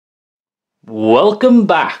Welcome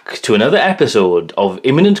back to another episode of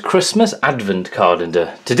Imminent Christmas Advent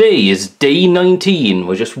Card-endar. Today is day 19.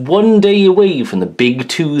 We're just one day away from the big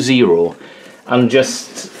 2-0 and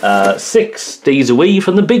just 6 days away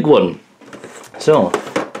from the big one. So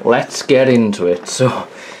let's get into it. So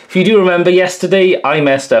if you do remember yesterday, I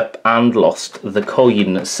messed up and lost the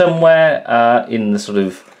coin somewhere in the sort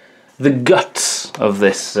of the guts of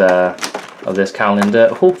this calendar.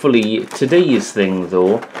 Hopefully today's thing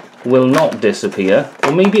though will not disappear,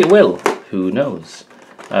 or maybe it will, who knows.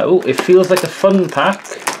 Oh, it feels like a fun pack.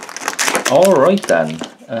 Alright then,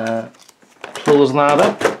 close that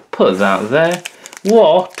up, put that there.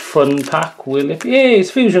 What fun pack will it be? Hey,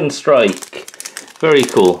 it's Fusion Strike. Very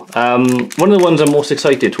cool. One of the ones I'm most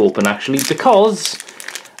excited to open actually, because,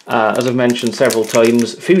 as I've mentioned several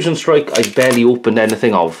times, Fusion Strike I barely opened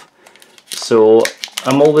anything of. So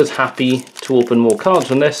I'm always happy to open more cards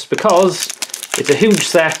from this, because it's a huge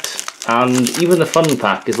set, and even the fun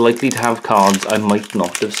pack is likely to have cards I might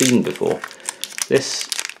not have seen before. This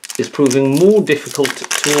is proving more difficult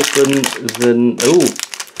to open than...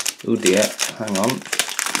 Oh dear, hang on.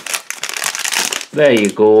 There you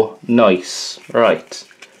go, nice. Right,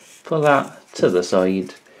 put that to the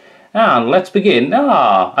side. And let's begin.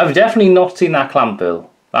 I've definitely not seen that Clampill.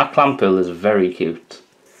 That Clampill is very cute.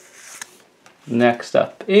 Next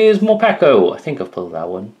up is Morpeko. I think I've pulled that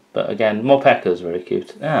one. But again, Morpeko is very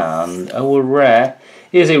cute. And our rare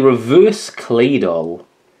is a reverse Claydol.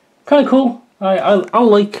 Kind of cool. I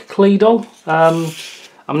like Claydol.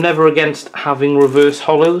 I'm never against having reverse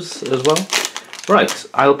hollows as well. Right,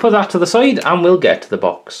 I'll put that to the side and we'll get to the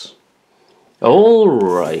box.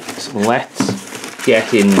 Alright, let's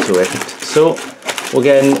get into it. So, we're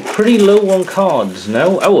getting pretty low on cards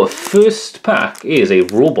now. Our first pack is a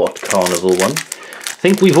Robot Carnival one. I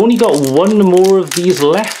think we've only got one more of these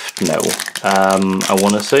left now, I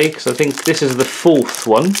want to say, because I think this is the 4th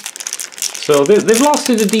one. So they've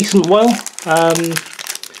lasted a decent while,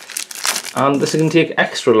 and this is going to take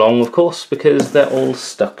extra long, of course, because they're all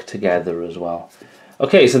stuck together as well.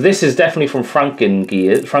 Okay, so this is definitely from Franken's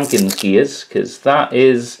Gears, because that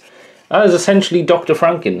is essentially Dr.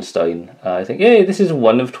 Frankenstein. I think, yeah, this is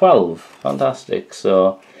 1 of 12. Fantastic.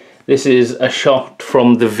 So this is a shot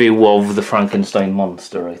from the view of the Frankenstein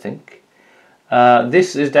monster, I think.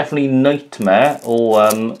 This is definitely Nightmare, or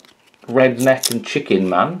Redneck and Chicken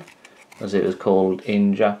Man, as it was called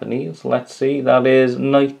in Japanese. Let's see, that is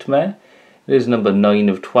Nightmare. It is number 9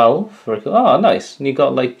 of 12. Very cool. Oh, nice. And you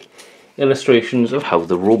got like illustrations of how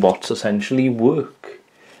the robots essentially work.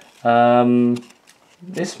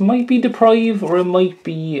 This might be Deprive, or it might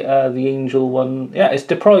be the Angel one. Yeah, it's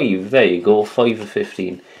Deprive. There you go, 5 of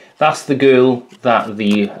 15. That's the girl that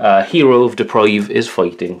the hero of Deprive is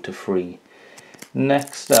fighting to free.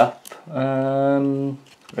 Next up,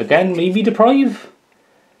 again, maybe Deprive?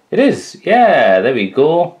 It is, yeah, there we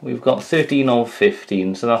go. We've got 13 of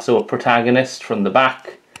 15, so that's our protagonist from the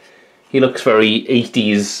back. He looks very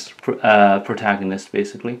 80s protagonist,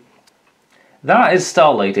 basically. That is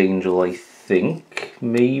Starlight Angel, I think,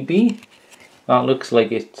 maybe. That looks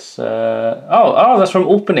like it's... Oh, that's from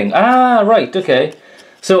opening. Ah, right, okay.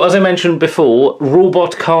 So, as I mentioned before,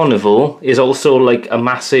 Robot Carnival is also like a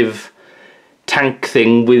massive tank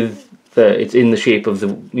thing with it's in the shape of the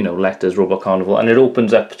letters Robot Carnival, and it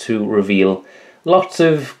opens up to reveal lots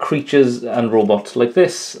of creatures and robots like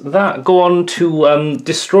this that go on to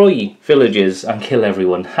destroy villages and kill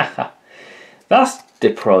everyone. That's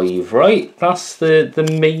Deprive, right? That's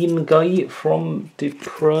the main guy from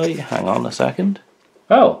Deprive. Hang on a second.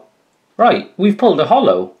 Oh, right, we've pulled a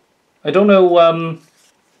holo. I don't know,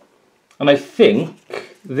 and I think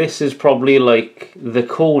this is probably like the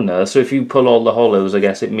corner, so if you pull all the hollows, I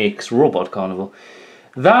guess it makes Robot Carnival.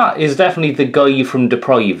 That is definitely the guy from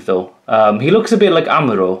Deprive though. He looks a bit like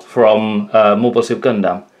Amuro from Mobile Suit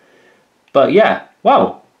Gundam. But yeah,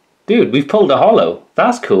 wow, dude, we've pulled a holo.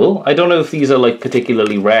 That's cool. I don't know if these are like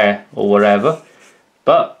particularly rare or whatever,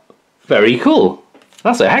 but very cool.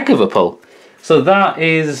 That's a heck of a pull. So that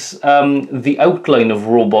is the outline of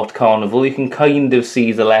Robot Carnival. You can kind of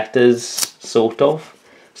see the letters, sort of.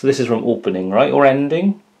 So this is from opening, right? Or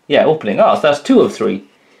ending? Yeah, opening. Oh, so that's 2 of 3.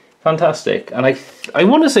 Fantastic. And I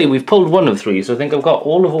want to say we've pulled 1 of 3, so I think I've got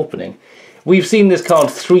all of opening. We've seen this card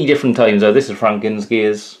 3 different times now. This is Franken's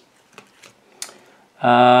Gears.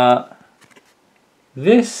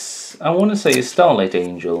 This, I want to say, is Starlight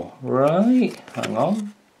Angel, right? Hang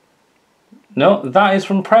on. No, that is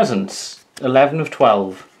from Presents. 11 of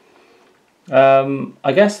 12.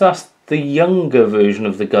 I guess that's the younger version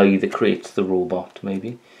of the guy that creates the robot,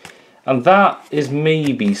 maybe. And that is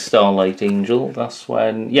maybe Starlight Angel. That's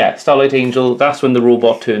when... Yeah, Starlight Angel, that's when the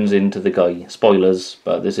robot turns into the guy. Spoilers,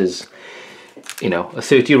 but this is, you know, a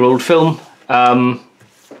 30-year-old film.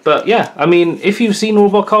 But yeah, I mean, if you've seen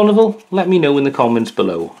Robot Carnival, let me know in the comments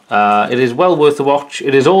below. It is well worth a watch.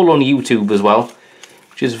 It is all on YouTube as well,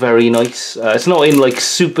 which is very nice. It's not in like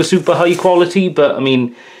super high quality, but I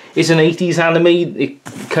mean, it's an 80s anime. It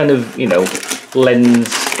kind of, you know, lends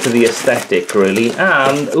to the aesthetic really.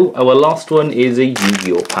 And oh, our last one is a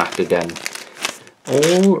Yu-Gi-Oh pack again.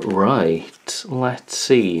 All right, let's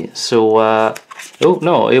see. So oh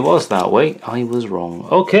no, it was that way. I was wrong.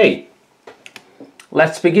 Okay,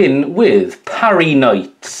 let's begin with Parry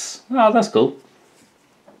Knights. Oh, that's cool.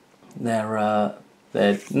 They're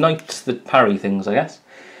knights that parry things, I guess.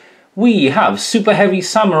 We have Super Heavy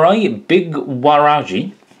Samurai Big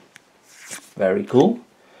Waraji. Very cool.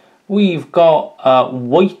 We've got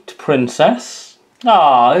White Princess.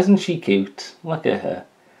 Ah, isn't she cute? Look at her.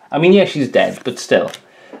 I mean, yeah, she's dead, but still.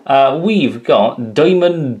 We've got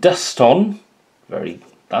Diamond Duston. Very.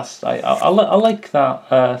 That's I like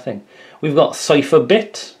that thing. We've got Cypher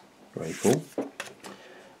Bit. Very cool.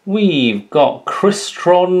 We've got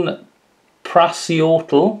Crystron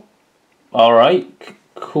Prasiotl. All right,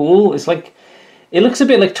 cool. It's like, it looks a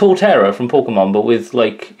bit like Torterra from Pokemon, but with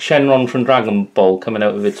like Shenron from Dragon Ball coming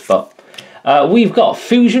out of its butt. We've got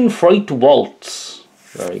Fusion Fright Waltz.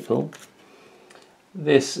 Very cool.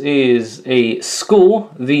 This is a Score,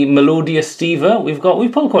 the Melodious Diva. We've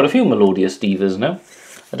pulled quite a few Melodious Divas now.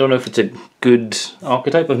 I don't know if it's a good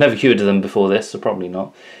archetype. I've never heard of them before this, so probably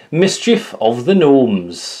not. Mischief of the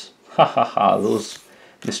Gnomes. Ha ha ha, those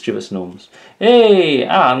mischievous gnomes. Hey,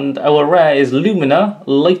 and our rare is Lumina,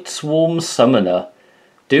 Light Swarm Summoner.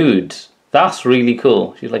 Dude, that's really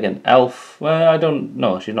cool. She's like an elf. Well, I don't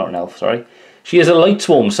know. She's not an elf, sorry. She is a Light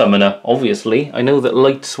Swarm Summoner, obviously. I know that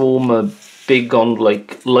Light Swarm are big on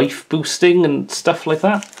like life boosting and stuff like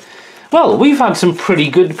that. Well, we've had some pretty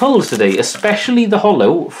good pulls today, especially the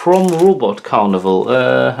holo from Robot Carnival.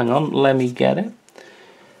 Hang on, let me get it.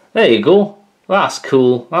 There you go. That's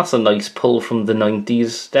cool. That's a nice pull from the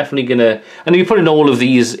 90s. Definitely gonna... And we're putting all of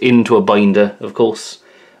these into a binder, of course.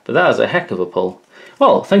 But that is a heck of a pull.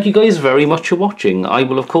 Well, thank you guys very much for watching. I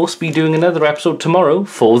will, of course, be doing another episode tomorrow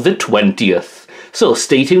for the 20th. So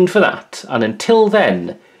stay tuned for that. And until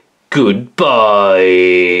then,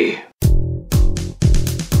 goodbye.